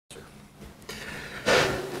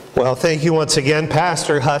Well, thank you once again,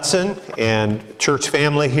 Pastor Hudson and church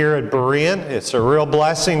family here at Berean. It's a real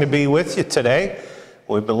blessing to be with you today.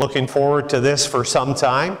 We've been looking forward to this for some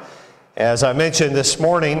time. As I mentioned this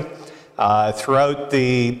morning, throughout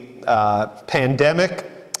the pandemic,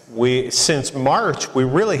 since March, we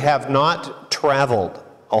really have not traveled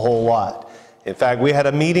a whole lot. In fact, we had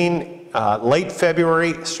a meeting late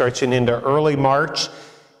February, stretching into early March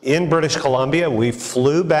in British Columbia. We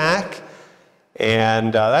flew back.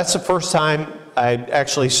 And that's the first time I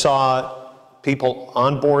actually saw people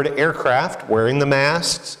on board aircraft wearing the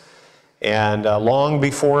masks, and long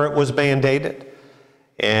before it was mandated.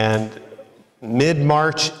 And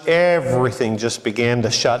mid-March, everything just began to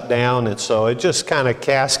shut down, and so it just kind of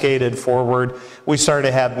cascaded forward. We started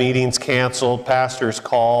to have meetings canceled, pastors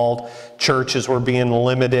called, churches were being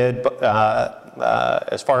limited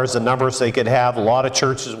as far as the numbers they could have. A lot of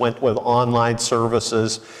churches went with online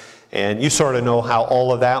services. And you sort of know how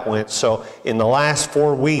all of that went. So in the last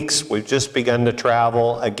 4 weeks, we've just begun to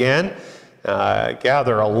travel again,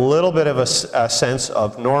 gather a little bit of a sense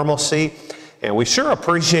of normalcy. And we sure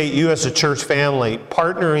appreciate you as a church family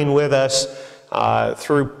partnering with us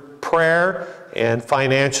through prayer and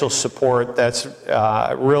financial support. That's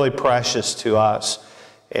really precious to us.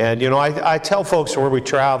 And, you know, I tell folks where we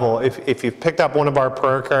travel, if you've picked up one of our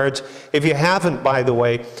prayer cards, if you haven't, by the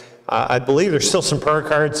way, I believe there's still some prayer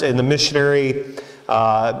cards in the Missionary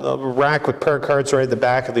rack with prayer cards right at the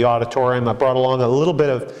back of the auditorium. I brought along a little bit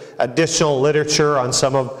of additional literature on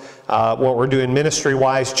some of what we're doing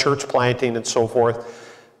ministry-wise, church planting and so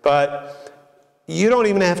forth. But you don't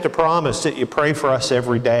even have to promise that you pray for us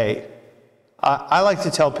every day. I like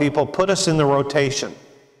to tell people, put us in the rotation.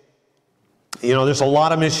 You know, there's a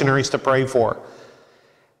lot of missionaries to pray for.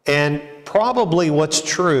 And probably what's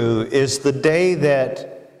true is the day that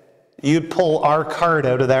you'd pull our card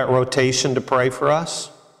out of that rotation to pray for us,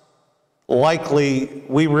 likely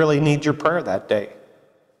we really need your prayer that day.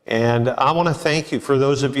 And I want to thank you for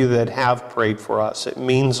those of you that have prayed for us. It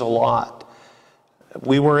means a lot.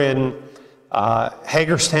 We were in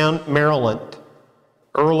Hagerstown, Maryland,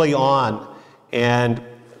 early on. And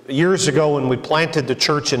years ago when we planted the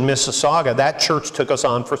church in Mississauga, that church took us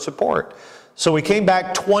on for support. So we came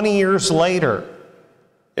back 20 years later,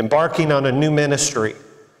 embarking on a new ministry.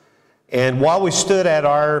 And while we stood at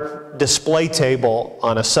our display table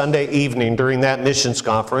on a Sunday evening during that missions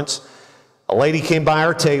conference, a lady came by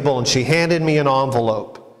our table and she handed me an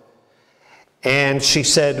envelope. And she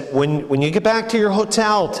said, when you get back to your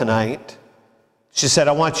hotel tonight, she said,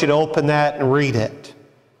 I want you to open that and read it.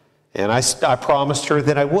 And I promised her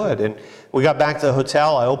that I would. And we got back to the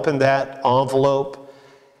hotel, I opened that envelope,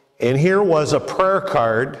 and here was a prayer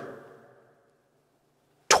card,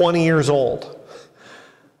 20 years old.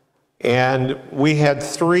 And we had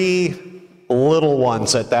 3 little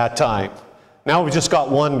ones at that time. Now we've just got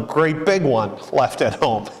one great big one left at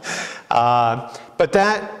home. But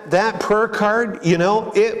that prayer card, you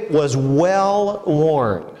know, it was well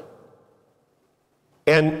worn.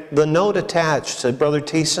 And the note attached said, Brother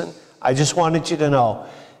Thiessen, I just wanted you to know,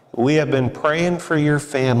 we have been praying for your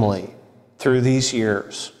family through these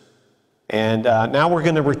years. And now we're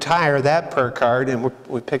going to retire that prayer card, and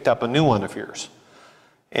we picked up a new one of yours.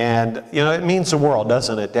 And, you know, it means the world,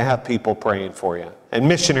 doesn't it, to have people praying for you. And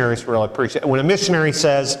missionaries really appreciate it. When a missionary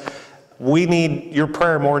says, we need your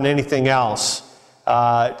prayer more than anything else,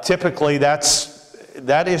 typically that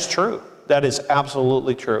is true. That is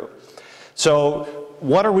absolutely true. So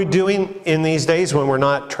what are we doing in these days when we're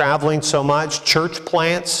not traveling so much? Church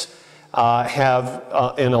plants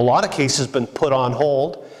have, in a lot of cases, been put on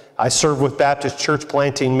hold. I serve with Baptist Church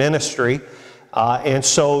Planting Ministry. And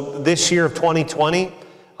so this year of 2020,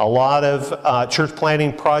 a lot of church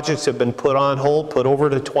planting projects have been put on hold, put over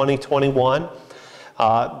to 2021.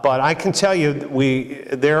 But I can tell you,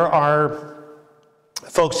 there are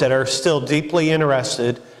folks that are still deeply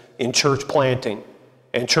interested in church planting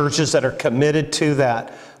and churches that are committed to that.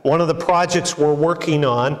 One of the projects we're working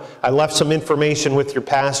on, I left some information with your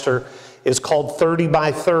pastor, is called 30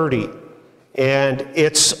 by 30. And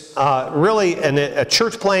it's really a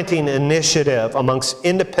church planting initiative amongst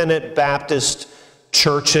independent Baptist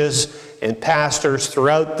churches and pastors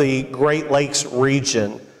throughout the Great Lakes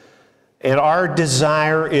region. And our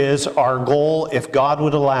desire is, our goal, if God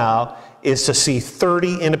would allow, is to see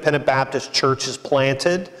 30 independent Baptist churches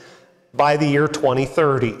planted by the year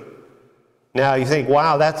 2030. Now you think,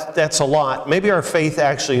 wow, that's a lot. Maybe our faith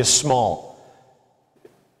actually is small.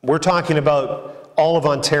 We're talking about all of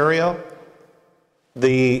Ontario,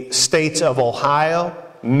 the states of Ohio,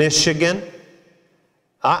 Michigan.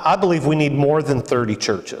 I believe we need more than 30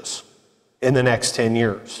 churches in the next 10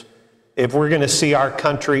 years. if we're going to see our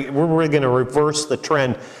country, we're going to reverse the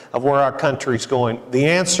trend of where our country's going. The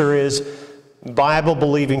answer is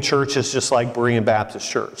Bible-believing churches just like Berean Baptist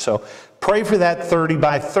Church. So pray for that 30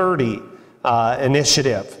 by 30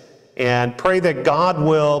 initiative, and pray that God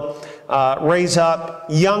will raise up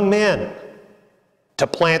young men to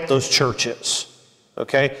plant those churches.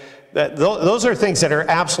 Okay? Those are things that are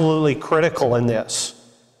absolutely critical in this.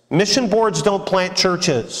 Mission boards don't plant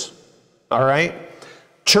churches. All right?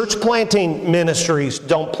 Church planting ministries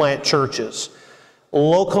don't plant churches.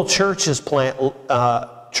 Local churches plant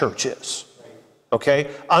churches. Okay?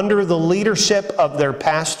 Under the leadership of their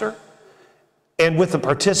pastor and with the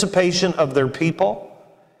participation of their people.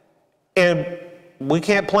 And we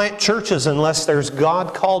can't plant churches unless there's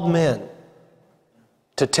God-called men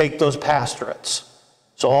to take those pastorates.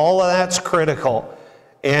 So all of that's critical.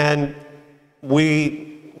 And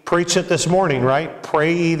we preach it this morning, right?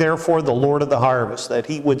 Pray ye therefore the Lord of the harvest, that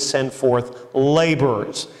he would send forth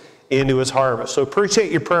laborers into his harvest. So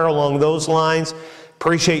appreciate your prayer along those lines.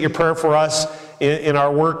 Appreciate your prayer for us in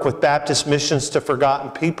our work with Baptist Missions to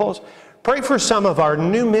Forgotten Peoples. Pray for some of our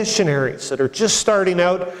new missionaries that are just starting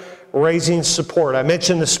out raising support. I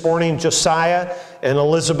mentioned this morning Josiah and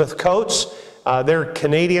Elizabeth Coates. They're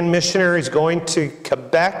Canadian missionaries going to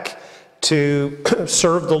Quebec to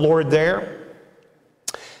serve the Lord there.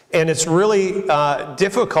 And it's really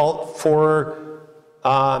difficult for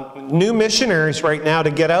new missionaries right now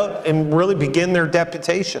to get out and really begin their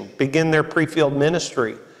deputation, begin their pre-field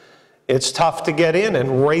ministry. It's tough to get in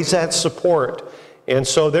and raise that support. And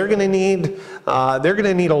so they're going to need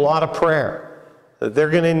a lot of prayer.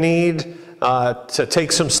 They're going to need to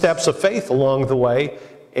take some steps of faith along the way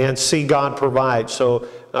and see God provide. So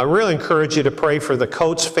I really encourage you to pray for the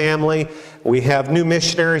Coates family. We have new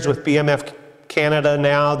missionaries with BMF Canada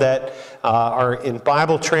now that are in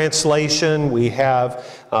Bible translation. We have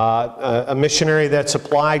a missionary that's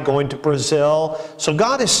applied going to Brazil. So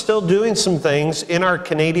God is still doing some things in our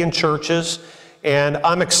Canadian churches, and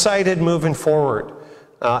I'm excited moving forward.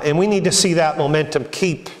 And we need to see that momentum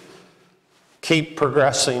keep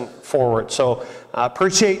progressing forward. So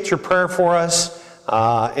appreciate your prayer for us.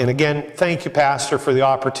 And again, thank you, Pastor, for the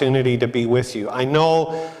opportunity to be with you. I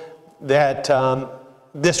know that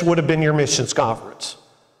this would have been your missions conference.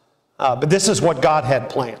 But this is what God had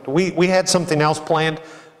planned. We had something else planned.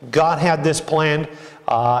 God had this planned.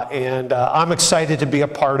 And I'm excited to be a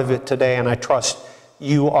part of it today, and I trust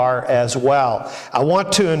you are as well. I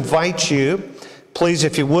want to invite you, please,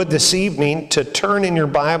 if you would, this evening, to turn in your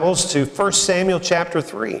Bibles to 1 Samuel chapter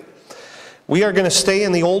 3. We are going to stay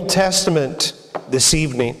in the Old Testament this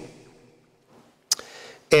evening.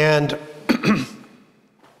 And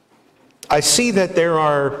I see that there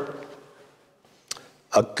are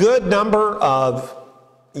a good number of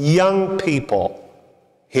young people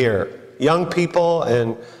here. Young people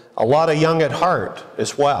and a lot of young at heart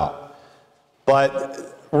as well.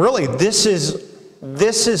 But really, this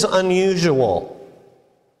is unusual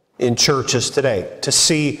in churches today, to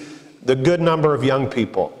see the good number of young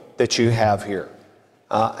people that you have here.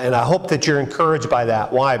 And I hope that you're encouraged by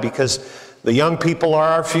that. Why? Because the young people are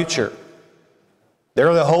our future.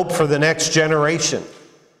 They're the hope for the next generation.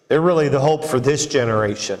 They're really the hope for this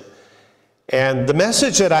generation. And the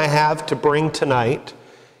message that I have to bring tonight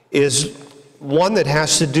is one that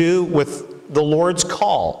has to do with the Lord's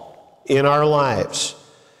call in our lives.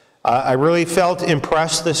 I really felt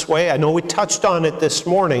impressed this way. I know we touched on it this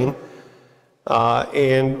morning,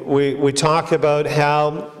 and we talked about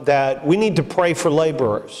how that we need to pray for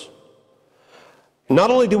laborers.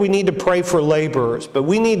 Not only do we need to pray for laborers, but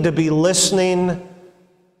we need to be listening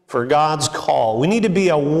for God's call. We need to be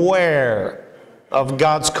aware of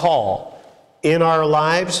God's call in our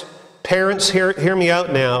lives. Parents, hear me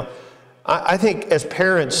out now. I think as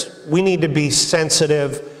parents, we need to be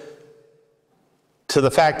sensitive to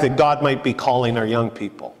the fact that God might be calling our young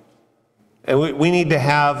people. And we need to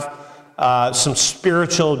have some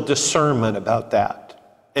spiritual discernment about that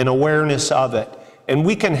and awareness of it. And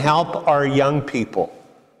we can help our young people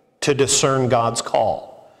to discern God's call.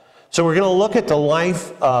 So we're going to look at the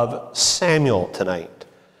life of Samuel tonight.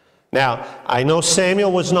 Now, I know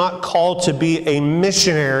Samuel was not called to be a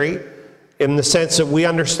missionary in the sense that we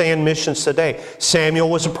understand missions today. Samuel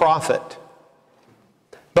was a prophet.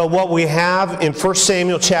 But what we have in 1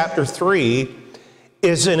 Samuel chapter 3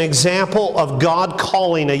 is an example of God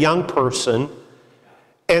calling a young person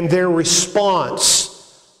and their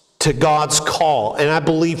response to God's call. And I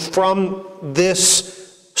believe from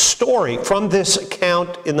this story, from this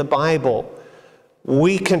account in the Bible,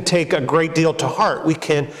 we can take a great deal to heart. We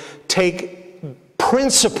can take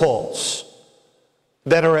principles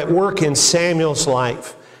that are at work in Samuel's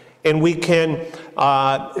life And we can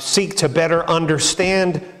seek to better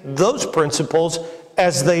understand those principles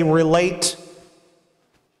as they relate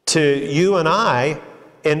to you and I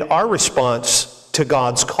and our response to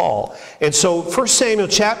God's call. And so 1 Samuel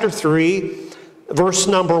chapter 3, verse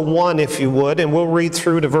number 1, if you would, and we'll read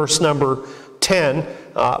through to verse number 10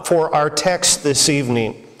 for our text this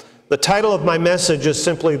evening. The title of my message is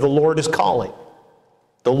simply, The Lord is Calling.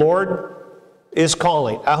 The Lord is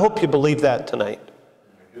calling. I hope you believe that tonight.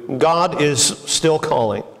 God is still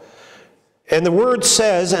calling. And the word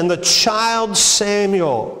says, and the child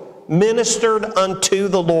Samuel ministered unto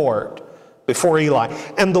the Lord before Eli.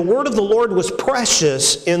 And the word of the Lord was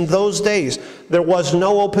precious in those days. There was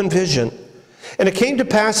no open vision. And it came to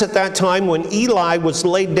pass at that time when Eli was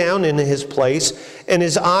laid down in his place, and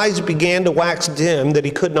his eyes began to wax dim that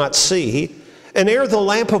he could not see. And ere the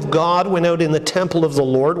lamp of God went out in the temple of the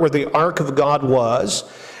Lord, where the ark of God was,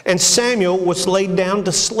 and Samuel was laid down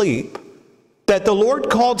to sleep, that the Lord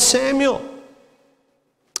called Samuel.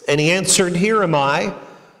 And he answered, Here am I.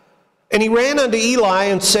 And he ran unto Eli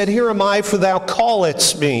and said, Here am I, for thou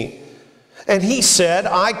calledst me. And he said,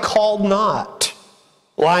 I called not.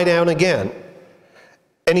 Lie down again.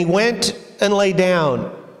 And he went and lay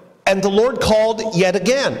down. And the Lord called yet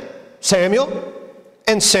again, Samuel.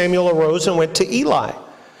 And Samuel arose and went to Eli,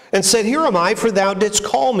 and said, Here am I, for thou didst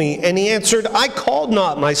call me. And he answered, I called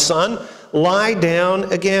not, my son. Lie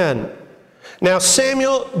down again. Now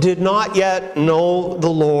Samuel did not yet know the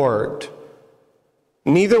Lord,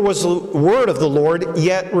 neither was the word of the Lord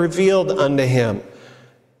yet revealed unto him.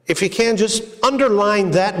 If you can, just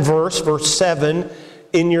underline that verse, verse 7,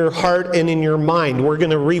 in your heart and in your mind. We're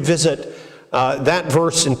going to revisit that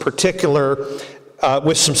verse in particular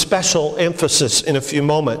with some special emphasis in a few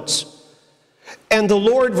moments. And the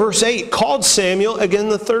Lord, verse 8, called Samuel again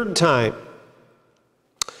the third time.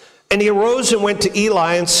 And he arose and went to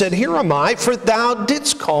Eli and said, Here am I, for thou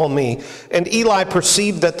didst call me. And Eli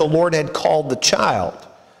perceived that the Lord had called the child.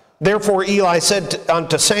 Therefore Eli said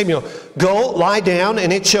unto Samuel, Go, lie down,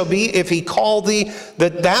 and it shall be, if he call thee,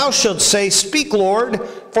 that thou shalt say, Speak, Lord,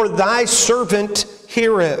 for thy servant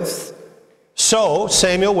heareth. So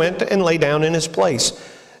Samuel went and lay down in his place.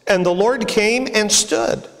 And the Lord came and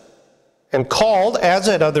stood, and called, as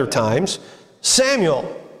at other times,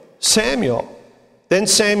 Samuel, Samuel. Then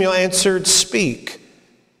Samuel answered, Speak,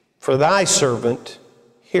 for thy servant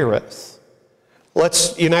heareth.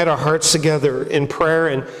 Let's unite our hearts together in prayer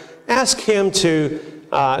and ask him to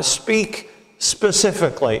speak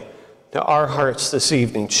specifically to our hearts this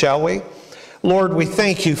evening, shall we? Lord, we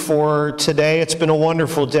thank you for today. It's been a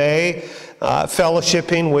wonderful day,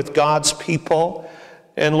 fellowshipping with God's people.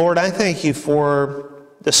 And Lord, I thank you for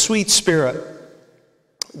the sweet spirit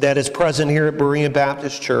that is present here at Berean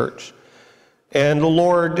Baptist Church. And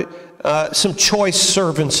Lord, some choice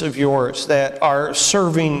servants of yours that are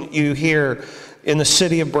serving you here in the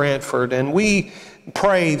city of Brantford. And we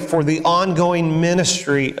pray for the ongoing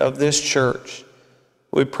ministry of this church.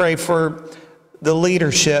 We pray for the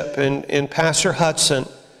leadership in Pastor Hudson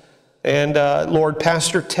and Lord,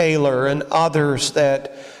 Pastor Taylor and others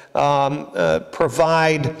that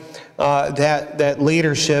provide that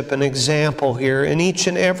leadership and example here, and each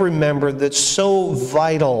and every member that's so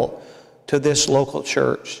vital to this local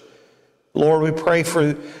church. Lord, we pray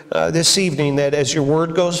for this evening that as your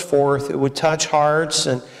word goes forth, it would touch hearts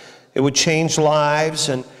and it would change lives.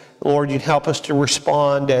 And Lord, you'd help us to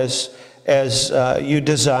respond as you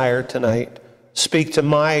desire tonight. Speak to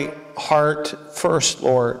my heart first,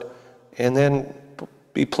 Lord, and then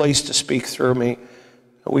be pleased to speak through me.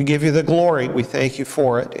 We give you the glory. We thank you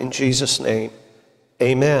for it. In Jesus' name,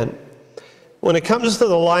 amen. When it comes to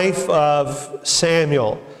the life of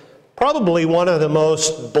Samuel, probably one of the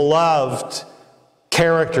most beloved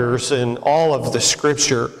characters in all of the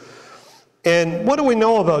Scripture. And what do we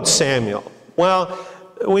know about Samuel? Well,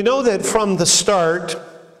 we know that from the start,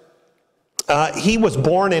 he was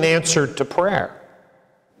born in answer to prayer.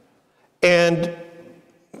 And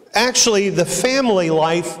actually, the family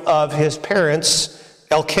life of his parents,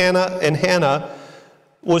 Elkanah and Hannah,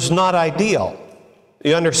 was not ideal.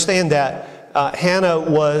 You understand that Hannah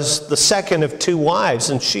was the second of two wives,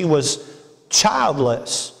 and she was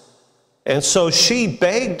childless. And so she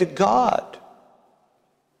begged God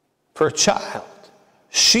for a child.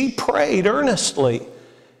 She prayed earnestly.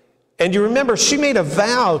 And you remember, she made a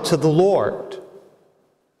vow to the Lord.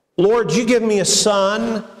 Lord, you give me a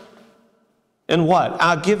son, and what?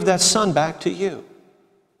 I'll give that son back to you.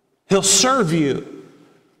 He'll serve you.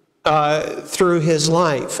 through his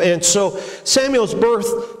life. And so Samuel's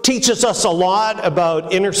birth teaches us a lot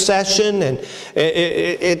about intercession, and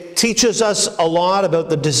it teaches us a lot about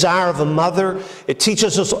the desire of a mother. It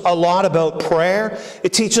teaches us a lot about prayer.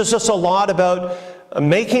 It teaches us a lot about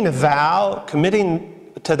making a vow,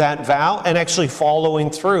 committing to that vow, and actually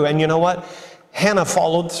following through. And you know what? Hannah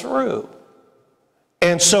followed through.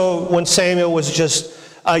 And so when Samuel was just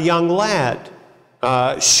a young lad,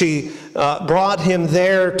 she brought him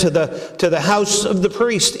there to the house of the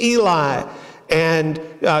priest Eli, and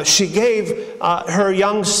she gave her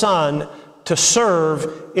young son to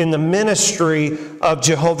serve in the ministry of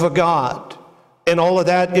Jehovah God. And all of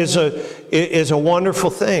that is a wonderful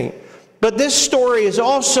thing. But this story is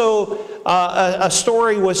also a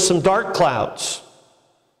story with some dark clouds,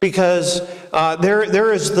 because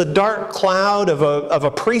there is the dark cloud of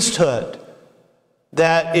a priesthood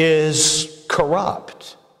that is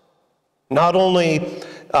corrupt. Not only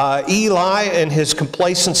Eli and his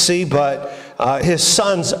complacency, but his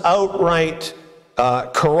son's outright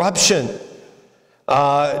corruption.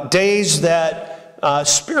 Days that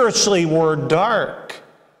spiritually were dark.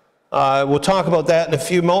 We'll talk about that in a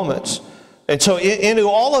few moments. And so into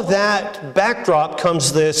all of that backdrop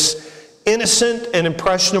comes this innocent and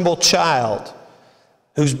impressionable child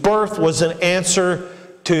whose birth was an answer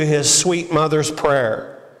to his sweet mother's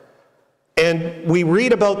prayer. And we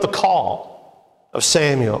read about the call of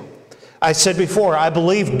Samuel. I said before, I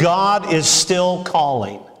believe God is still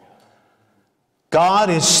calling. God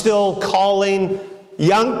is still calling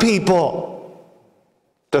young people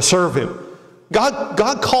to serve him.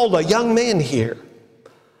 God called a young man here.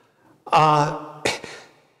 God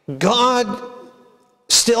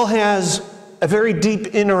still has a very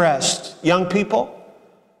deep interest, young people.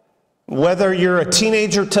 Whether you're a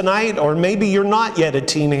teenager tonight or maybe you're not yet a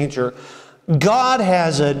teenager, God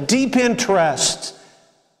has a deep interest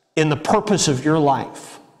in the purpose of your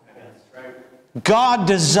life. God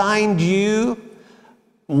designed you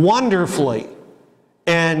wonderfully,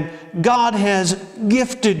 and God has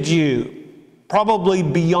gifted you probably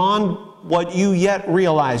beyond what you yet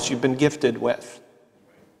realize you've been gifted with.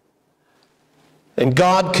 And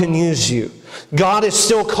God can use you. God is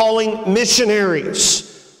still calling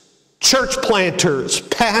missionaries, church planters,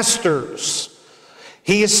 pastors.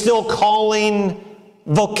 He is still calling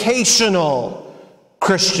vocational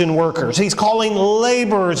Christian workers. He's calling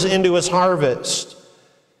laborers into his harvest.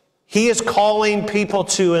 He is calling people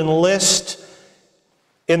to enlist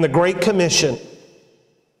in the Great Commission.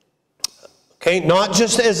 Okay, not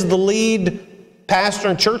just as the lead pastor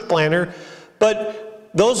and church planter,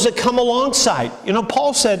 but those that come alongside. You know,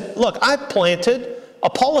 Paul said, look, I planted,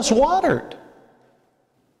 Apollos watered,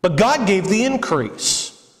 but God gave the increase.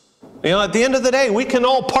 You know, at the end of the day, we can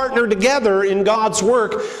all partner together in God's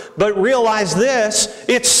work, but realize this,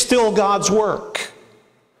 it's still God's work.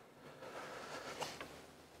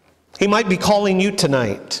 He might be calling you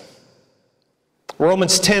tonight.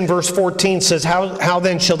 Romans 10 verse 14 says, How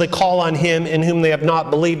then shall they call on him in whom they have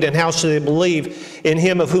not believed? And how shall they believe in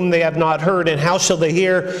him of whom they have not heard? And how shall they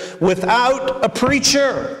hear without a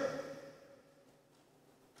preacher?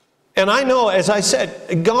 And I know, as I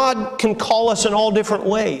said, God can call us in all different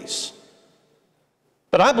ways.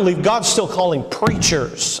 But I believe God's still calling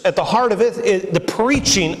preachers. At the heart of it is the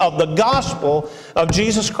preaching of the gospel of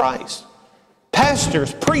Jesus Christ.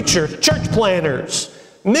 Pastors, preachers, church planters,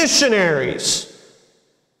 missionaries,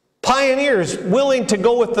 pioneers willing to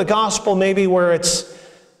go with the gospel maybe where it's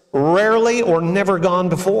rarely or never gone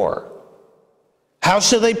before. How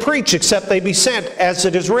shall they preach except they be sent? As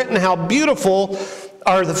it is written, how beautiful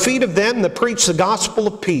are the feet of them that preach the gospel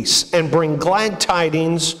of peace and bring glad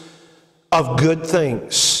tidings of good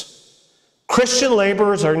things. Christian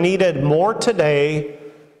laborers are needed more today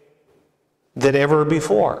than ever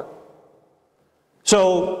before.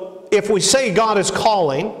 So if we say God is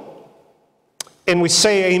calling, and we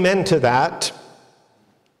say amen to that,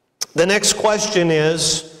 the next question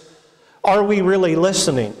is, are we really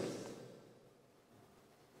listening?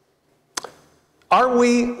 Are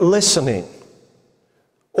we listening?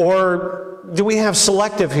 Or do we have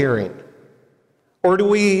selective hearing? Or do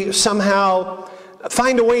we somehow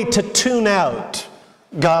find a way to tune out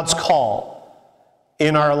God's call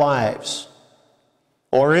in our lives?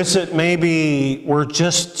 Or is it maybe we're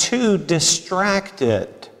just too distracted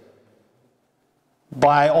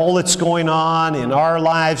by all that's going on in our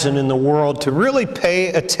lives and in the world to really pay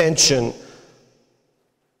attention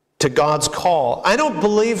to God's call? I don't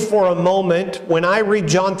believe for a moment when I read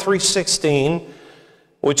John 3:16,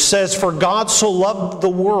 which says, for God so loved the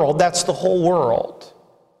world, that's the whole world,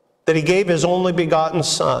 that he gave his only begotten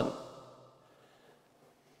Son.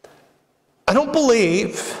 I don't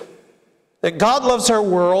believe that God loves our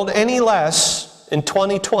world any less in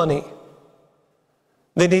 2020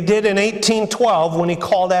 than he did in 1812 when he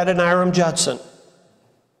called Adoniram Judson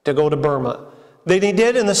to go to Burma, than he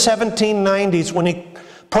did in the 1790s when he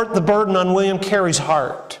put the burden on William Carey's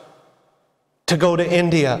heart to go to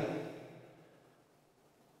India.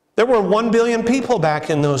 There were 1 billion people back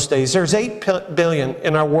in those days. There's 8 billion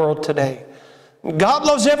in our world today. God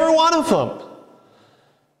loves every one of them.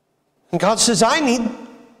 And God says, I need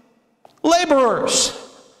laborers.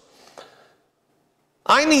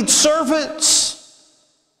 I need servants.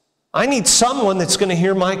 I need someone that's going to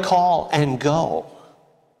hear my call and go.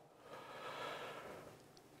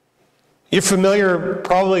 You're familiar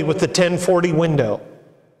probably with the 1040 window.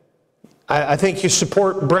 I think you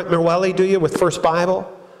support Brent Merwelli, do you, with First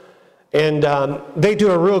Bible? And they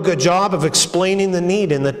do a real good job of explaining the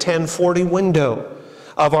need in the 1040 window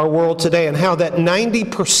of our world today, and how that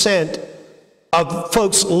 90% of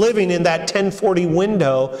folks living in that 1040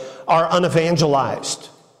 window are unevangelized.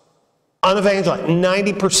 Unevangelized,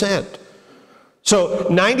 90%. So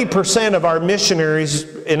 90% of our missionaries,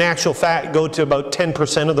 in actual fact, go to about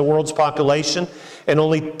 10% of the world's population, and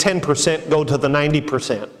only 10% go to the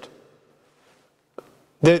 90%.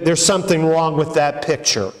 There's something wrong with that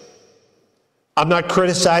picture. I'm not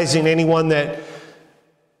criticizing anyone that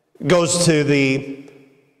goes to the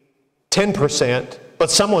 10%,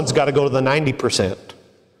 but someone's got to go to the 90%.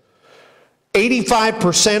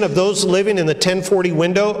 85% of those living in the 1040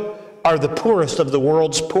 window are the poorest of the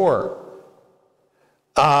world's poor.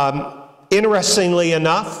 Interestingly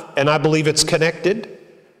enough, and I believe it's connected,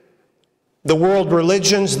 the world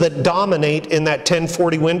religions that dominate in that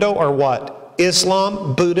 1040 window are what?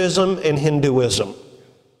 Islam, Buddhism, and Hinduism.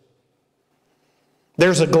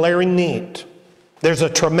 There's a glaring need. There's a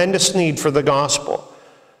tremendous need for the gospel.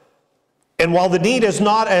 And while the need is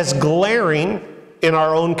not as glaring in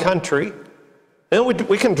our own country,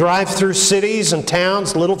 we can drive through cities and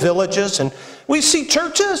towns, little villages, and we see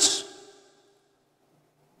churches.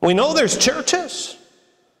 We know there's churches.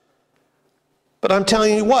 But I'm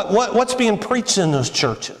telling you what's being preached in those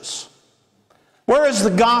churches? Where is the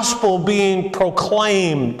gospel being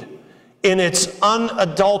proclaimed in its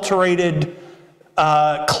unadulterated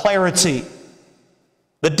clarity?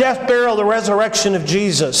 The death, burial, the resurrection of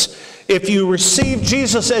Jesus. If you receive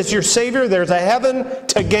Jesus as your Savior, there's a heaven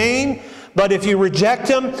to gain. But if you reject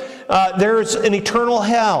Him, there's an eternal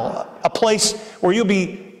hell, a place where you'll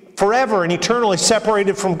be forever and eternally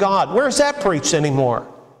separated from God. Where is that preached anymore?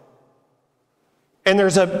 And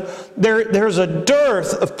there's a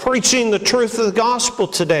dearth of preaching the truth of the gospel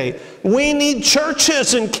today. We need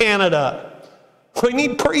churches in Canada. We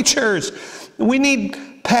need preachers. We need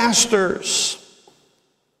pastors.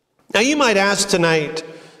 Now you might ask tonight,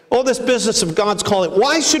 oh, this business of God's calling,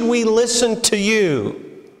 why should we listen to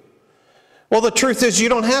you? Well, the truth is you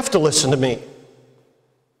don't have to listen to me.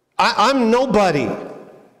 I'm nobody.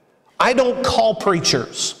 I don't call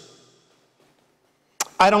preachers.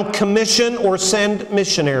 I don't commission or send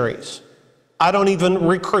missionaries. I don't even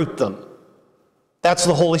recruit them. That's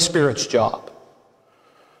the Holy Spirit's job.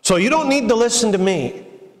 So you don't need to listen to me.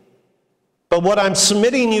 But what I'm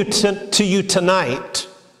submitting to you tonight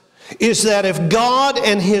is that if God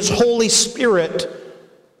and His Holy Spirit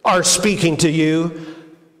are speaking to you,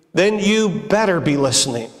 then you better be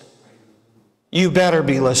listening. You better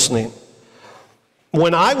be listening.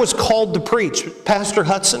 When I was called to preach, Pastor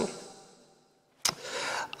Hudson,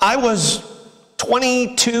 I was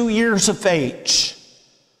 22 years of age.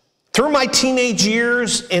 Through my teenage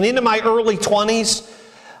years and into my early 20s,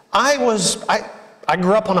 I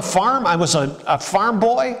grew up on a farm. I was a farm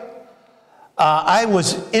boy. I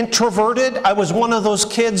was introverted. I was one of those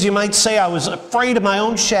kids, you might say, I was afraid of my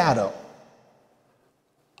own shadow.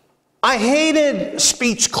 I hated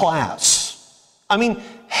speech class. I mean,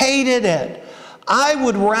 hated it. I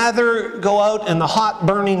would rather go out in the hot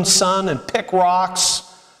burning sun and pick rocks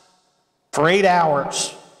for 8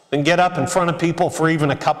 hours than get up in front of people for even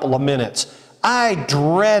a couple of minutes. I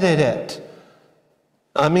dreaded it.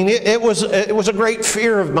 I mean, it was a great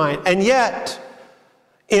fear of mine. And yet,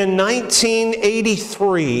 in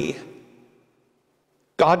 1983,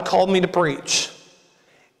 God called me to preach.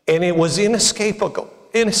 And it was inescapable.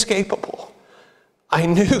 I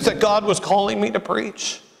knew that God was calling me to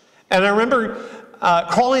preach. And I remember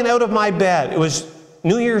crawling out of my bed. It was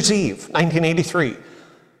New Year's Eve, 1983.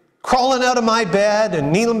 Crawling out of my bed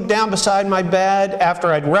and kneeling down beside my bed after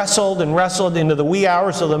I'd wrestled into the wee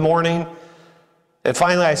hours of the morning. And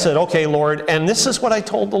finally I said, okay, Lord, and this is what I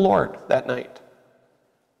told the Lord that night.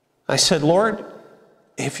 I said, Lord,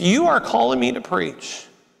 if you are calling me to preach,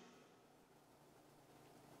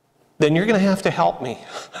 then you're going to have to help me.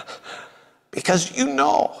 because you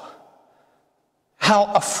know how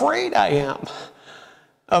afraid I am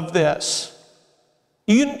of this.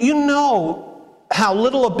 You know how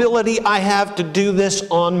little ability I have to do this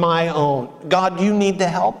on my own. God, you need to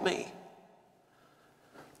help me.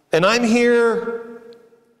 And I'm here,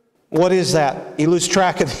 what is that? You lose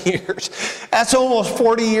track of the years. That's almost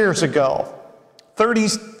 40 years ago.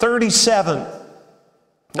 37.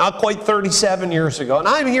 Not quite 37 years ago. And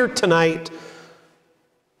I'm here tonight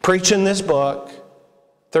preaching this book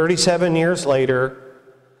 37 years later,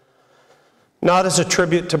 not as a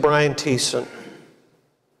tribute to Brian Thiessen.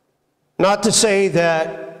 Not to say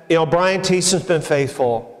that, Brian Thiessen's been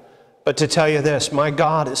faithful, but to tell you this, my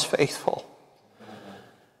God is faithful.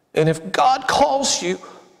 And if God calls you,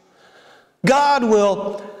 God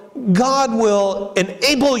will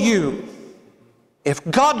enable you. If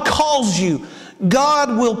God calls you,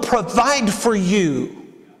 God will provide for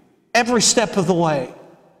you every step of the way.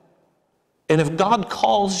 And if God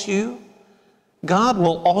calls you, God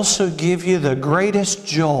will also give you the greatest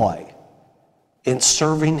joy in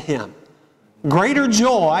serving Him. Greater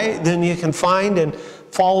joy than you can find in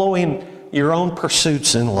following your own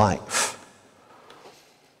pursuits in life.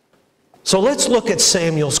 So let's look at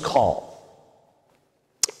Samuel's call.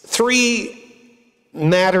 3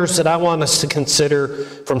 matters that I want us to consider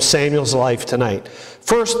from Samuel's life tonight.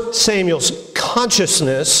 First, Samuel's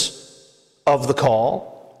consciousness of the call.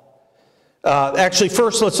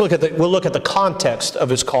 First, we'll look at the context of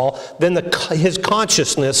his call, then his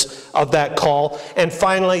consciousness of that call, and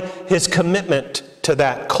finally, his commitment to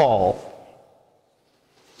that call.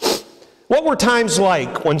 What were times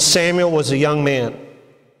like when Samuel was a young man?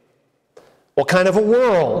 What kind of a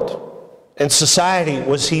world and society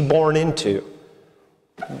was he born into?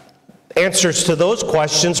 Answers to those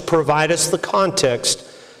questions provide us the context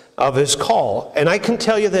of his call. And I can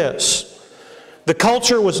tell you this. The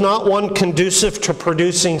culture was not one conducive to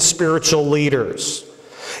producing spiritual leaders.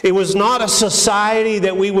 It was not a society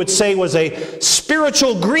that we would say was a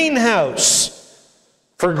spiritual greenhouse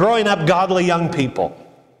for growing up godly young people.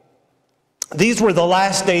 These were the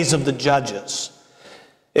last days of the judges.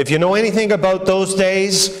 If you know anything about those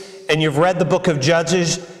days and you've read the book of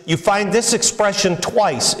Judges, you find this expression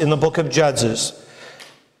twice in the book of Judges.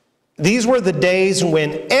 These were the days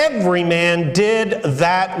when every man did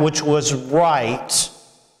that which was right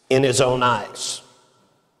in his own eyes.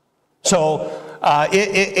 So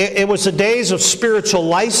it was the days of spiritual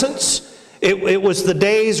license. It was the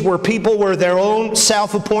days where people were their own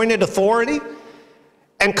self-appointed authority.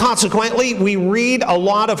 And consequently, we read a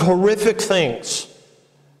lot of horrific things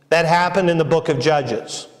that happened in the book of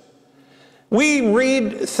Judges. We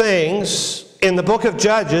read things in the book of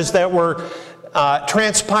Judges that were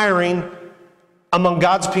transpiring among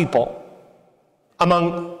God's people,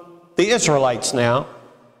 among the Israelites now,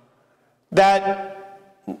 that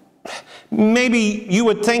maybe you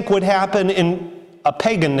would think would happen in a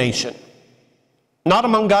pagan nation, not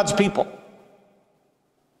among God's people.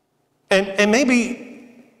 And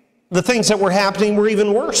maybe the things that were happening were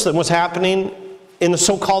even worse than was happening in the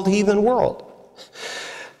so-called heathen world.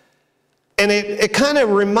 And it kind of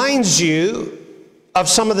reminds you of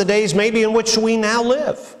some of the days maybe in which we now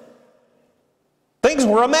live. Things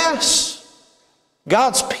were a mess.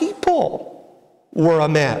 God's people were a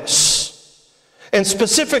mess. And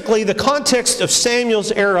specifically, the context of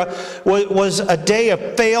Samuel's era was a day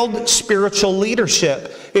of failed spiritual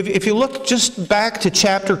leadership. If you look just back to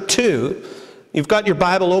chapter 2, you've got your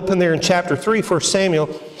Bible open there in chapter 3, 1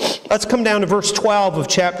 Samuel. Let's come down to verse 12 of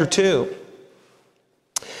chapter 2.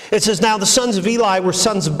 It says, "Now the sons of Eli were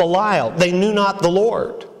sons of Belial. They knew not the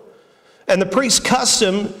Lord. And the priest's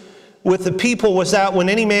custom with the people was that when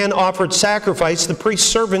any man offered sacrifice, the priest's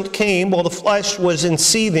servant came while the flesh was in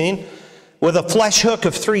seething with a flesh hook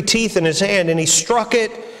of 3 teeth in his hand, and he struck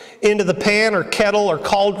it into the pan or kettle or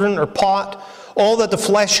cauldron or pot. All that the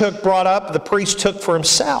flesh hook brought up, the priest took for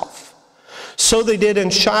himself. So they did in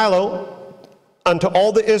Shiloh unto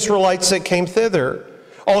all the Israelites that came thither.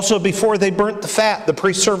 Also, before they burnt the fat, the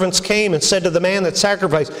priest's servants came and said to the man that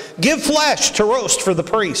sacrificed, Give flesh to roast for the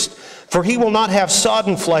priest, for he will not have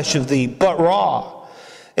sodden flesh of thee, but raw.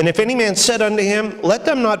 And if any man said unto him, Let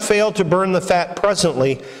them not fail to burn the fat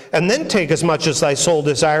presently, and then take as much as thy soul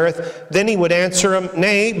desireth, then he would answer him,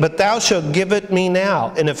 Nay, but thou shalt give it me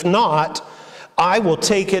now, and if not, I will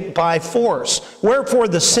take it by force. Wherefore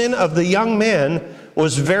the sin of the young men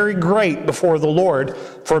was very great before the Lord,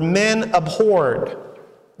 for men abhorred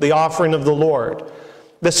the offering of the Lord."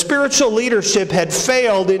 The spiritual leadership had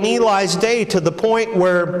failed in Eli's day to the point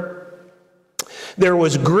where there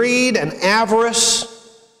was greed and avarice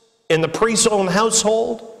in the priest's own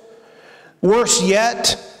household. Worse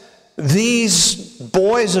yet, These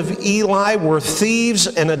boys of Eli were thieves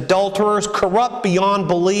and adulterers, corrupt beyond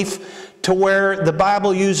belief, to where the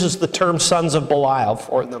Bible uses the term sons of Belial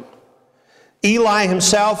for them. Eli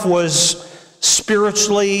himself was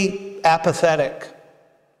spiritually apathetic,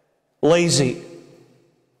 lazy,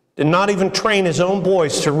 did not even train his own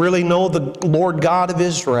boys to really know the Lord God of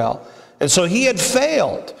Israel. And so he had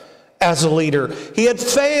failed as a leader. He had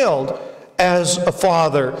failed as a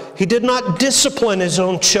father. He did not discipline his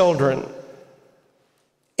own children.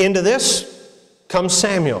 Into this comes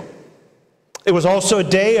Samuel. It was also a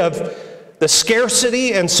day of the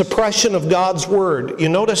scarcity and suppression of God's word. You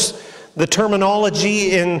notice the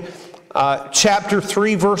terminology in chapter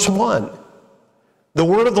 3, verse 1. The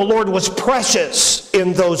word of the Lord was precious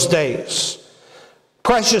in those days.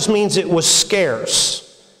 Precious means it was scarce.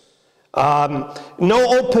 No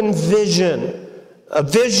open vision. A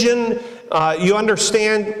vision, you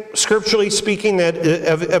understand, scripturally speaking, that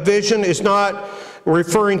a vision is not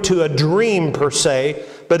referring to a dream per se,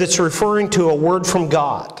 but it's referring to a word from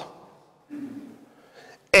God.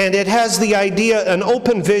 And it has the idea, an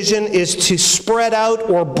open vision is to spread out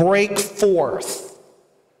or break forth.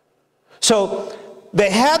 So they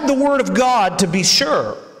had the word of God, to be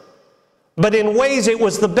sure, but in ways it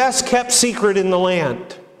was the best kept secret in the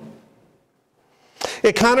land.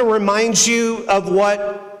 It kind of reminds you of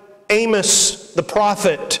what Amos the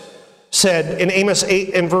prophet said in Amos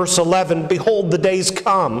 8 and verse 11, "Behold, the days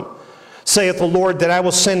come, saith the Lord, that I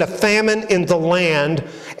will send a famine in the land,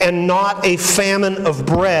 and not a famine of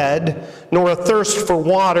bread, nor a thirst for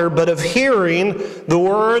water, but of hearing the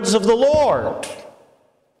words of the Lord."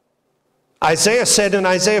 Isaiah said in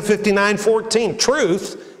Isaiah 59:14,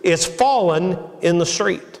 "Truth is fallen in the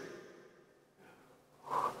street."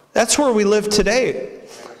 That's where we live today.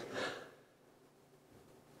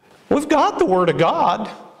 We've got the Word of God.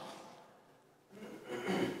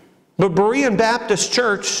 But Berean Baptist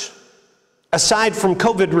Church, aside from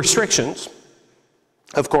COVID restrictions,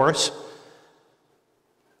 of course,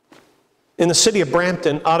 in the city of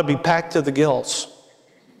Brampton ought to be packed to the gills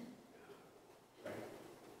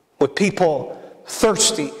with people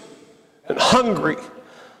thirsty and hungry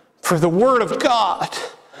for the Word of God,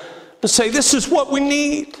 to say, this is what we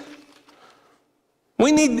need.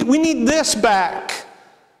 We need this back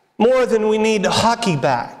more than we need hockey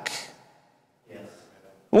back.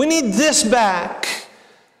 We need this back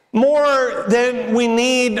more than we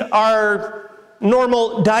need our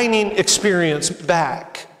normal dining experience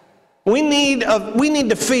back. We need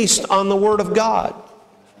to feast on the Word of God.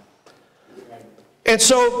 And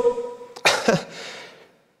so,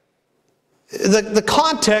 the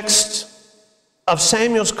context of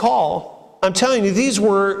Samuel's call, I'm telling you, these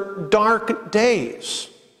were dark days.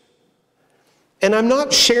 And I'm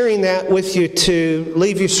not sharing that with you to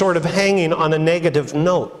leave you sort of hanging on a negative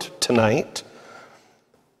note tonight,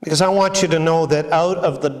 because I want you to know that out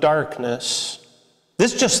of the darkness,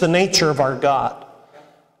 this is just the nature of our God.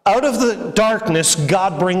 Out of the darkness,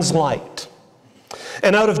 God brings light.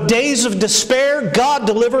 And out of days of despair, God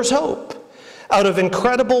delivers hope. Out of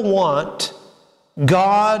incredible want,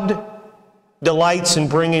 God delights in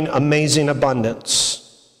bringing amazing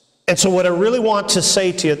abundance. And so what I really want to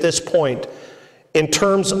say to you at this point, in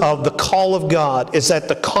terms of the call of God, is that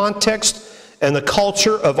the context and the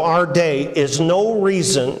culture of our day is no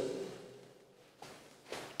reason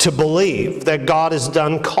to believe that God is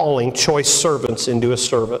done calling choice servants into His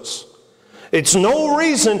service. It's no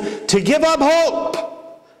reason to give up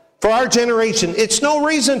hope for our generation. It's no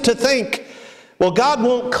reason to think, well, God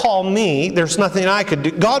won't call me. There's nothing I could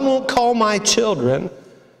do. God won't call my children.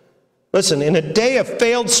 Listen, in a day of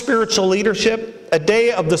failed spiritual leadership, a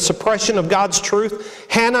day of the suppression of God's truth,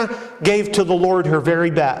 Hannah gave to the Lord her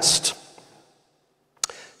very best.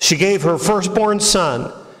 She gave her firstborn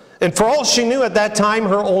son, and for all she knew at that time,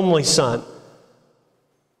 her only son.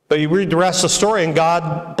 But you read the rest of the story, and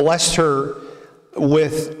God blessed her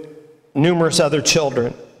with numerous other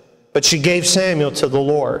children. But she gave Samuel to the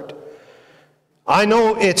Lord. I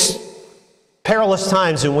know it's perilous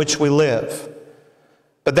times in which we live,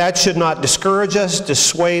 but that should not discourage us,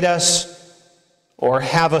 dissuade us, or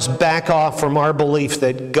have us back off from our belief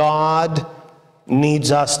that God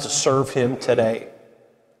needs us to serve Him today.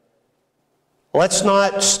 Let's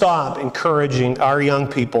not stop encouraging our young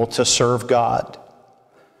people to serve God.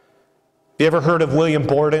 You ever heard of William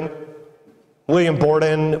Borden? William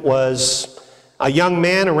Borden was a young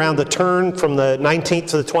man around the turn from the 19th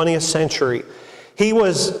to the 20th century. He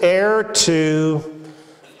was heir to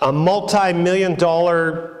a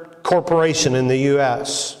multi-million-dollar corporation in the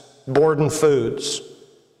U.S., Borden Foods.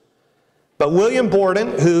 But William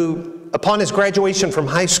Borden, who, upon his graduation from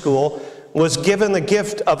high school, was given the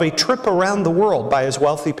gift of a trip around the world by his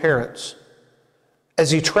wealthy parents.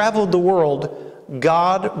 As he traveled the world,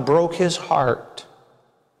 God broke his heart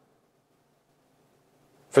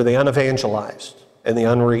for the unevangelized and the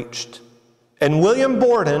unreached. And William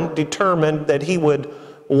Borden determined that he would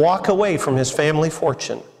walk away from his family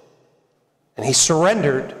fortune. And he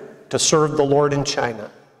surrendered to serve the Lord in China.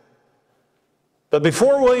 But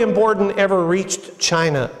before William Borden ever reached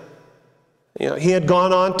China, he had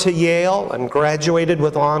gone on to Yale and graduated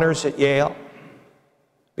with honors at Yale.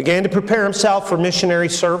 Began to prepare himself for missionary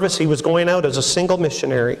service. He was going out as a single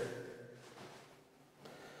missionary.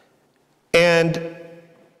 And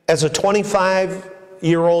as a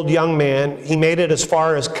 25-year-old young man, he made it as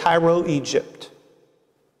far as Cairo, Egypt,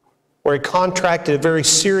 where he contracted a very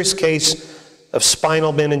serious case of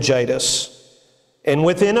spinal meningitis. And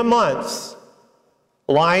within a month,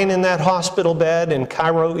 lying in that hospital bed in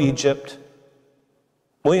Cairo, Egypt,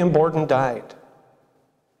 William Borden died.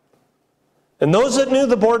 And those that knew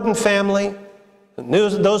the Borden family,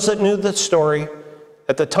 those that knew the story,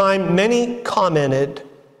 at the time, many commented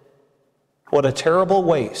what a terrible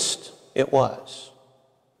waste it was.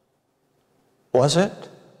 Was it?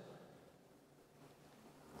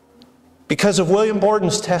 Because of William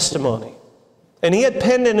Borden's testimony. And he had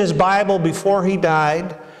penned in his Bible before he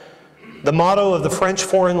died the motto of the French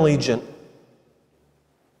Foreign Legion: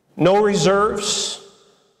 no reserves,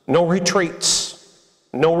 no retreats,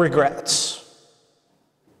 no regrets.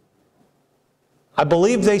 I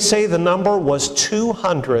believe they say the number was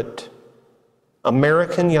 200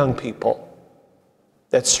 American young people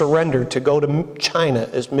that surrendered to go to China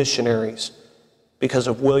as missionaries because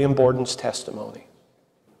of William Borden's testimony.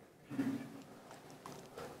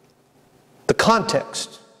 The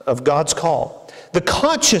context of God's call. The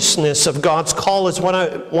consciousness of God's call is what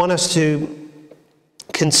I want us to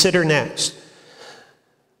consider next.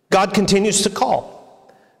 God continues to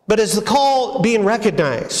call. But is the call being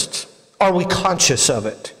recognized? Are we conscious of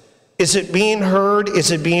it? Is it being heard?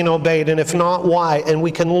 Is it being obeyed? And if not, why? And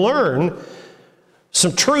we can learn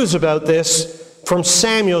some truths about this from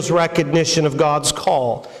Samuel's recognition of God's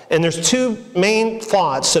call. And there's two main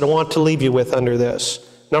thoughts that I want to leave you with under this.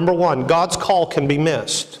 Number one, God's call can be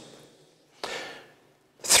missed.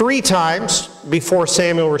 3 times before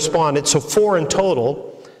Samuel responded, so 4 in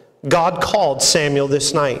total, God called Samuel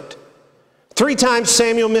this night. 3 times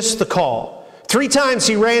Samuel missed the call. 3 times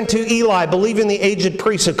he ran to Eli, believing the aged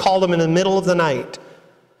priest had called him in the middle of the night.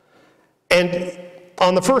 And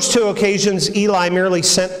on the first 2 occasions, Eli merely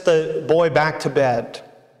sent the boy back to bed.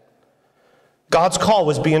 God's call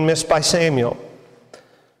was being missed by Samuel.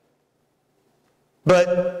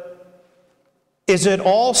 But is it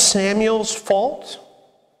all Samuel's fault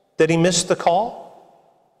that he missed the call?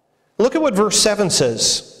 Look at what verse 7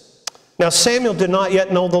 says. Now Samuel did not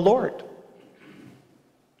yet know the Lord.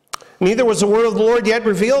 Neither was the word of the Lord yet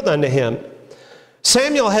revealed unto him.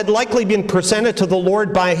 Samuel had likely been presented to the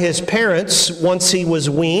Lord by his parents once he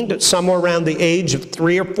was weaned, somewhere around the age of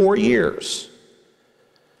 3 or 4 years.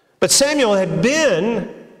 But Samuel had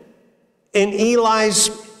been in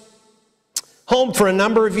Eli's home for a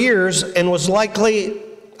number of years and was likely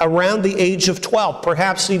around the age of 12,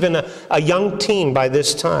 perhaps even a young teen by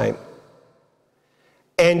this time.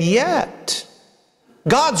 And yet,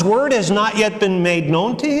 God's word has not yet been made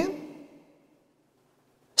known to him.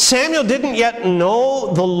 Samuel didn't yet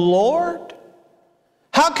know the Lord.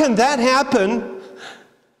 How can that happen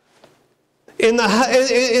in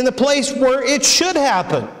the place where it should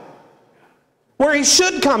happen? Where he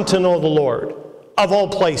should come to know the Lord, of all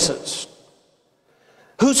places.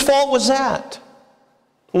 Whose fault was that?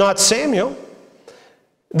 Not Samuel.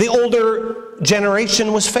 The older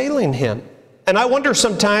generation was failing him. And I wonder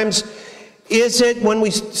sometimes, is it when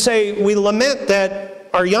we say, we lament that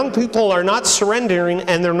our young people are not surrendering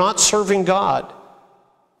and they're not serving God,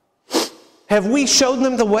 have we showed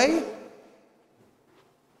them the way?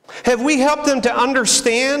 Have we helped them to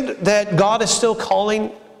understand that God is still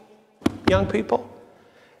calling young people?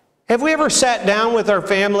 Have we ever sat down with our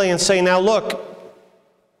family and say, now look,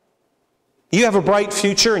 you have a bright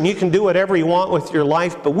future and you can do whatever you want with your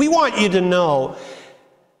life, but we want you to know,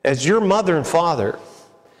 as your mother and father,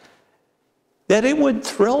 that it would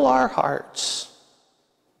thrill our hearts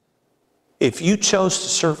if you chose to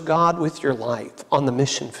serve God with your life on the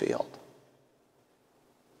mission field.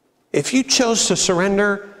 If you chose to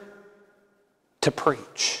surrender to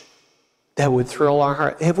preach, that would thrill our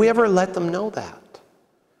heart. Have we ever let them know that?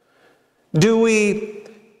 Do we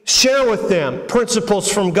share with them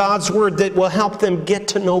principles from God's word that will help them get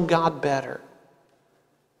to know God better?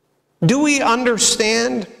 Do we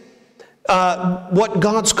understand what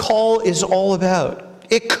God's call is all about?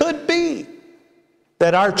 It could be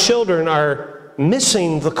that our children are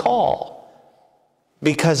missing the call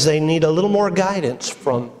because they need a little more guidance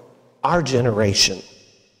from our generation.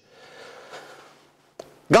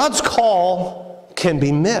 God's call can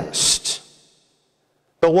be missed.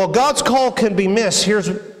 But while God's call can be missed, here's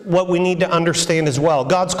what we need to understand as well.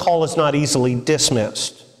 God's call is not easily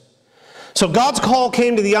dismissed. So God's call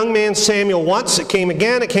came to the young man Samuel once. It came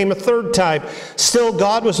again. It came a third time. Still,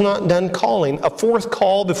 God was not done calling. A fourth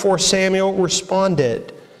call before Samuel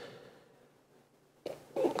responded.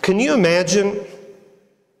 Can you imagine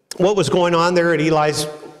what was going on there at Eli's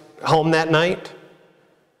home that night?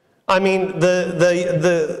 I mean,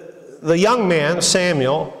 the young man,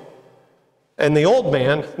 Samuel, and the old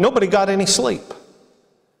man, nobody got any sleep.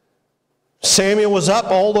 Samuel was up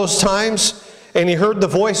all those times, and he heard the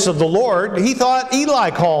voice of the Lord. He thought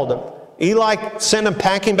Eli called him. Eli sent him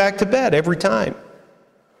packing back to bed every time.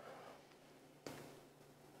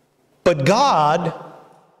 But God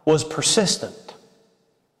was persistent.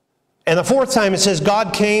 And the fourth time it says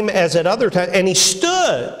God came as at other times, and he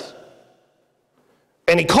stood.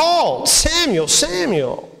 And he called, Samuel,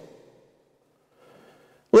 Samuel.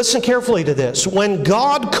 Listen carefully to this. When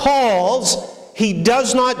God calls, he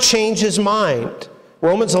does not change his mind.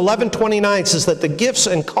 Romans 11:29 says that the gifts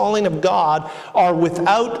and calling of God are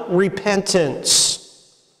without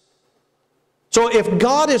repentance. So if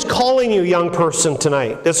God is calling you, young person,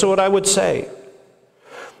 tonight, this is what I would say.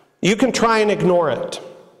 You can try and ignore it.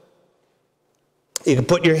 You can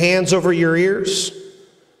put your hands over your ears.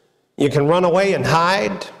 You can run away and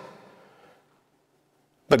hide.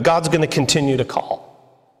 But God's going to continue to call.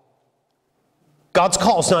 God's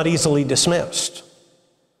call is not easily dismissed.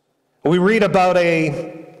 We read about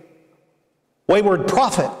a wayward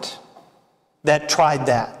prophet that tried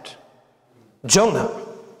that. Jonah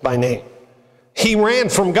by name. He ran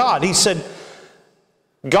from God. He said,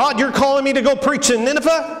 God, you're calling me to go preach in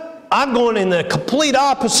Nineveh? I'm going in the complete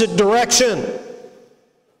opposite direction.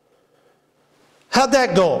 How'd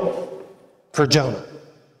that go for Jonah?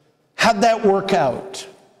 How'd that work out?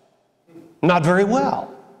 Not very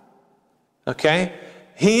well. Okay?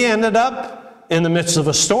 He ended up in the midst of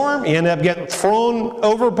a storm. He ended up getting thrown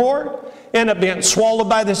overboard. Ended up getting swallowed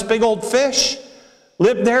by this big old fish.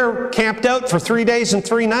 Lived there, camped out for 3 days and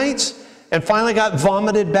 3 nights, and finally got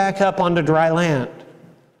vomited back up onto dry land.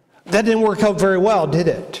 That didn't work out very well, did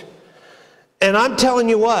it? And I'm telling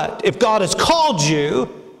you what, if God has called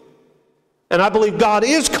you, and I believe God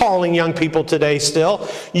is calling young people today still,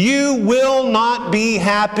 you will not be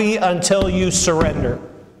happy until you surrender.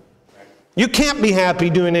 You can't be happy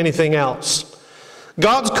doing anything else.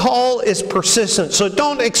 God's call is persistent, so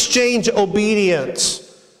don't exchange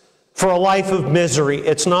obedience for a life of misery.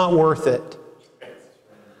 It's not worth it.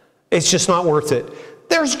 It's just not worth it.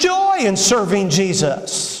 There's joy in serving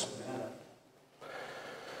Jesus.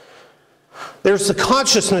 There's the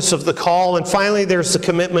consciousness of the call, and finally there's the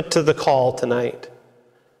commitment to the call tonight.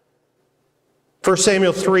 1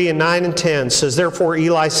 Samuel 3 and 9 and 10 says, Therefore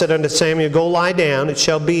Eli said unto Samuel, Go lie down, it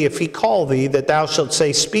shall be, if he call thee, that thou shalt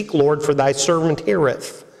say, Speak, Lord, for thy servant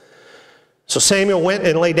heareth. So Samuel went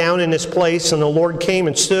and lay down in his place, and the Lord came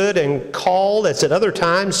and stood and called, as at other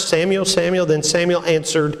times, Samuel, Samuel. Then Samuel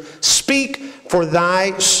answered, Speak, for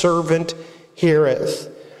thy servant heareth.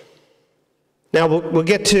 Now we'll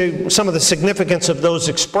get to some of the significance of those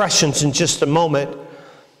expressions in just a moment,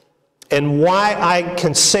 and why I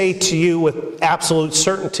can say to you with absolute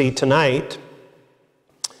certainty tonight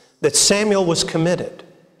that Samuel was committed.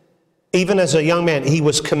 Even as a young man, he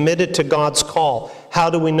was committed to God's call. How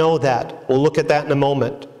do we know that? We'll look at that in a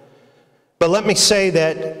moment. But let me say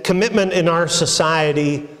that commitment in our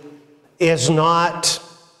society is not,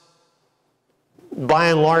 by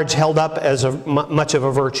and large, held up as much of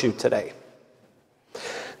a virtue today.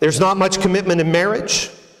 There's not much commitment in marriage.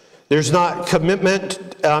 There's not commitment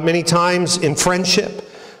many times in friendship.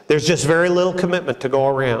 There's just very little commitment to go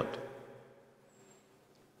around.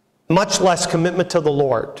 Much less commitment to the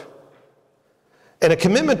Lord. And a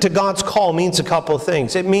commitment to God's call means a couple of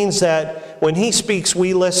things. It means that when He speaks,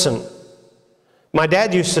 we listen. My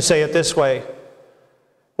dad used to say it this way,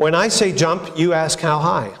 when I say jump, you ask how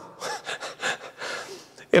high.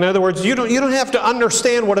 In other words, you don't have to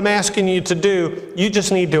understand what I'm asking you to do. You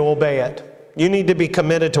just need to obey it. You need to be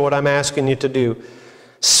committed to what I'm asking you to do.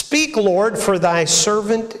 Speak, Lord, for thy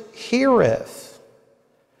servant heareth.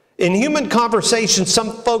 In human conversation,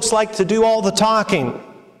 some folks like to do all the talking.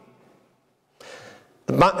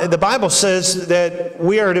 The Bible says that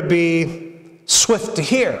we are to be swift to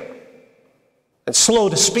hear and slow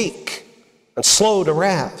to speak and slow to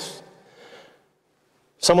wrath.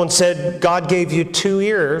 Someone said, God gave you 2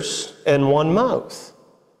 ears and 1 mouth.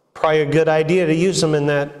 probably a good idea to use them in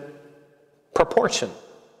that proportion.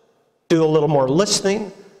 Do a little more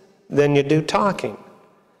listening than you do talking.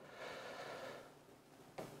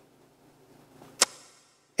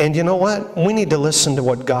 And you know what? We need to listen to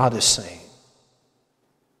what God is saying.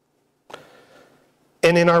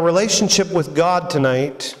 And in our relationship with God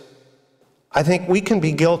tonight, I think we can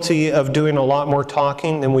be guilty of doing a lot more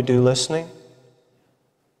talking than we do listening.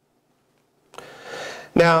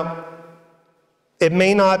 Now, it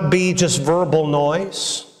may not be just verbal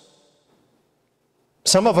noise.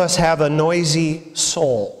 Some of us have a noisy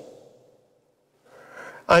soul.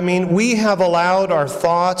 I mean, we have allowed our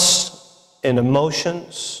thoughts and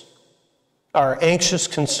emotions, our anxious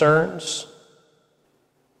concerns,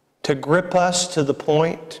 to grip us to the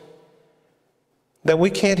point that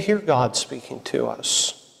we can't hear God speaking to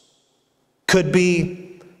us. Could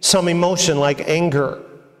be some emotion like anger,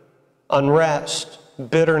 unrest,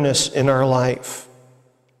 bitterness in our life.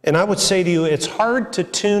 And I would say to you, it's hard to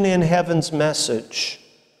tune in heaven's message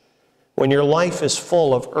when your life is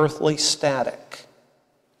full of earthly static.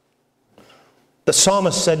 The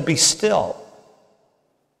psalmist said, "Be still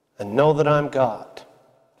and know that I'm God."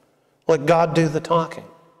 Let God do the talking.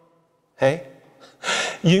 Hey?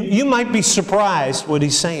 You might be surprised what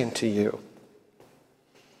he's saying to you.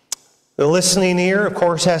 The listening ear, of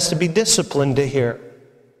course, has to be disciplined to hear.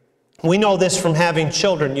 We know this from having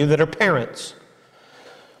children, you that are parents.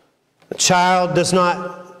 A child does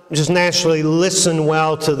not just naturally listen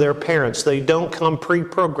well to their parents. They don't come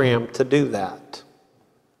pre-programmed to do that.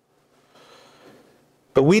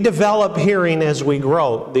 But we develop hearing as we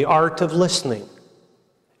grow, the art of listening.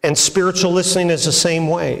 And spiritual listening is the same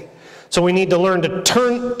way. So we need to learn to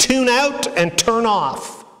tune out and turn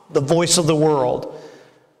off the voice of the world,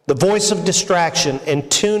 the voice of distraction,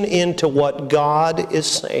 and tune into what God is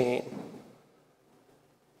saying.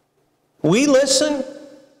 We listen,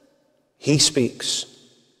 he speaks.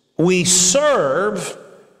 We serve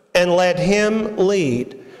and let him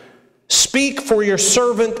lead. Speak, for your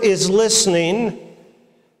servant is listening.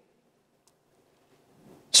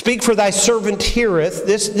 Speak, for thy servant heareth.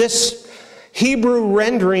 This Hebrew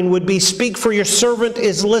rendering would be, speak, for your servant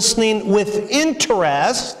is listening with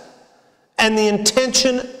interest and the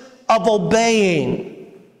intention of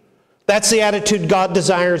obeying. That's the attitude God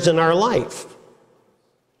desires in our life.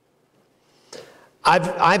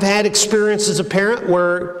 I've had experience as a parent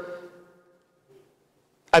where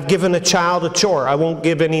I've given a child a chore. I won't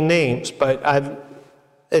give any names, but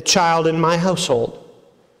a child in my household.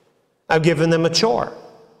 I've given them a chore.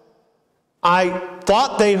 I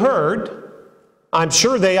thought they heard. I'm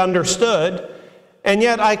sure they understood, and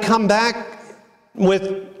yet I come back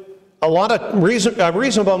with a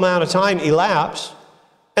reasonable amount of time elapsed,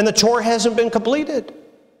 and the chore hasn't been completed.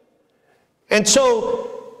 And so,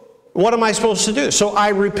 what am I supposed to do? So I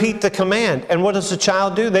repeat the command, and what does the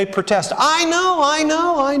child do? They protest. I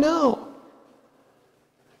know.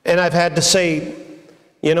 And I've had to say,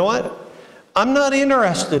 you know what? I'm not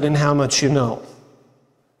interested in how much you know.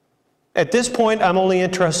 At this point, I'm only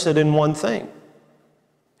interested in one thing.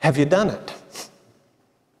 Have you done it?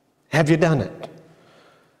 Have you done it?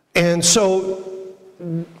 And so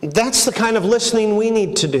that's the kind of listening we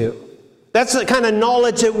need to do. That's the kind of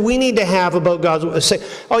knowledge that we need to have about God's. Say,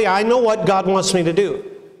 oh yeah, I know what God wants me to do.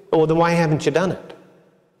 Well, then why haven't you done it?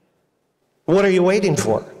 What are you waiting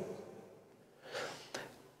for?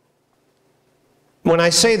 When I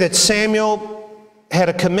say that Samuel had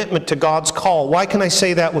a commitment to God's call, why can I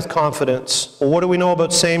say that with confidence? Well, what do we know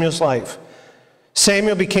about Samuel's life?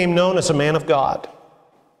 Samuel became known as a man of God,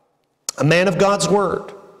 a man of God's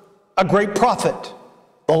word, a great prophet,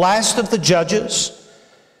 the last of the judges,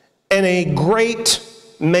 and a great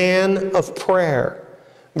man of prayer.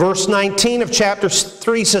 Verse 19 of chapter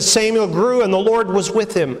 3 says, Samuel grew and the Lord was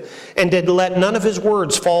with him and did let none of his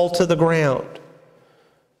words fall to the ground.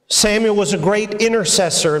 Samuel was a great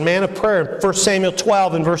intercessor and man of prayer. 1 Samuel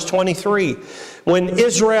 12 and verse 23. When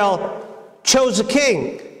Israel chose a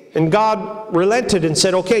king, and God relented and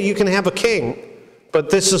said, okay, you can have a king, but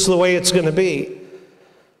this is the way it's going to be.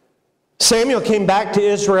 Samuel came back to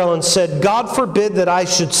Israel and said, God forbid that I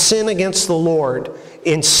should sin against the Lord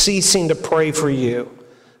in ceasing to pray for you,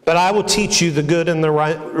 but I will teach you the good and the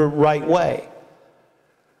right way.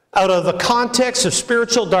 Out of the context of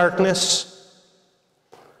spiritual darkness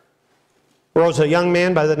rose a young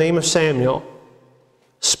man by the name of Samuel.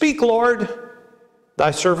 Speak, Lord,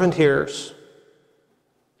 thy servant hears.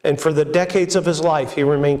 And for the decades of his life, he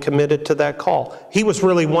remained committed to that call. He was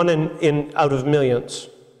really one out of millions.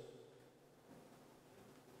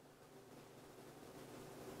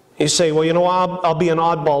 You say, well, you know, I'll be an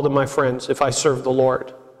oddball to my friends if I serve the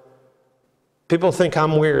Lord. People think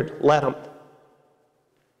I'm weird. Let them. It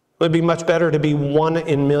would be much better to be one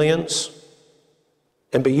in millions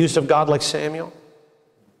and be used of God like Samuel.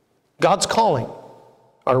 God's calling.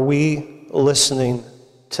 Are we listening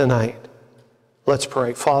tonight? Let's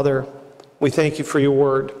pray. Father, we thank you for your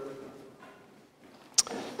word.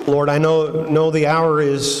 Lord, I know the hour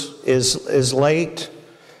is late.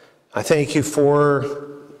 I thank you for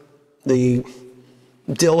the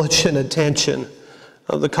diligent attention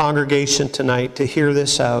of the congregation tonight to hear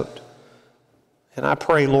this out. And I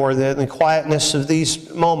pray, Lord, that in the quietness of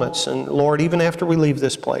these moments, and Lord, even after we leave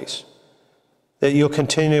this place, that you'll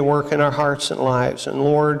continue to work in our hearts and lives. And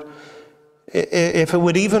Lord, if it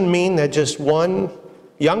would even mean that just one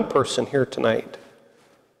young person here tonight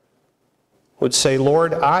would say,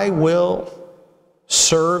 Lord, I will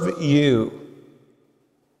serve you.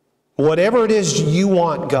 Whatever it is you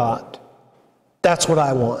want, God, that's what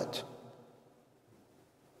I want.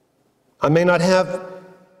 I may not have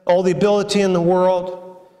all the ability in the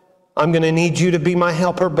world. I'm going to need you to be my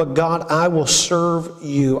helper, but God, I will serve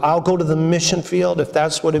you. I'll go to the mission field if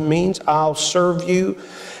that's what it means. I'll serve you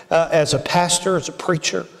as a pastor, as a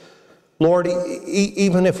preacher. Lord,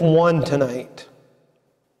 even if one tonight,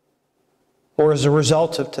 or as a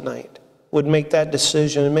result of tonight, would make that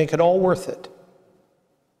decision and make it all worth it.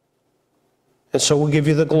 And so we'll give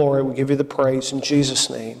you the glory, we'll give you the praise in Jesus'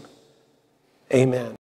 name. Amen.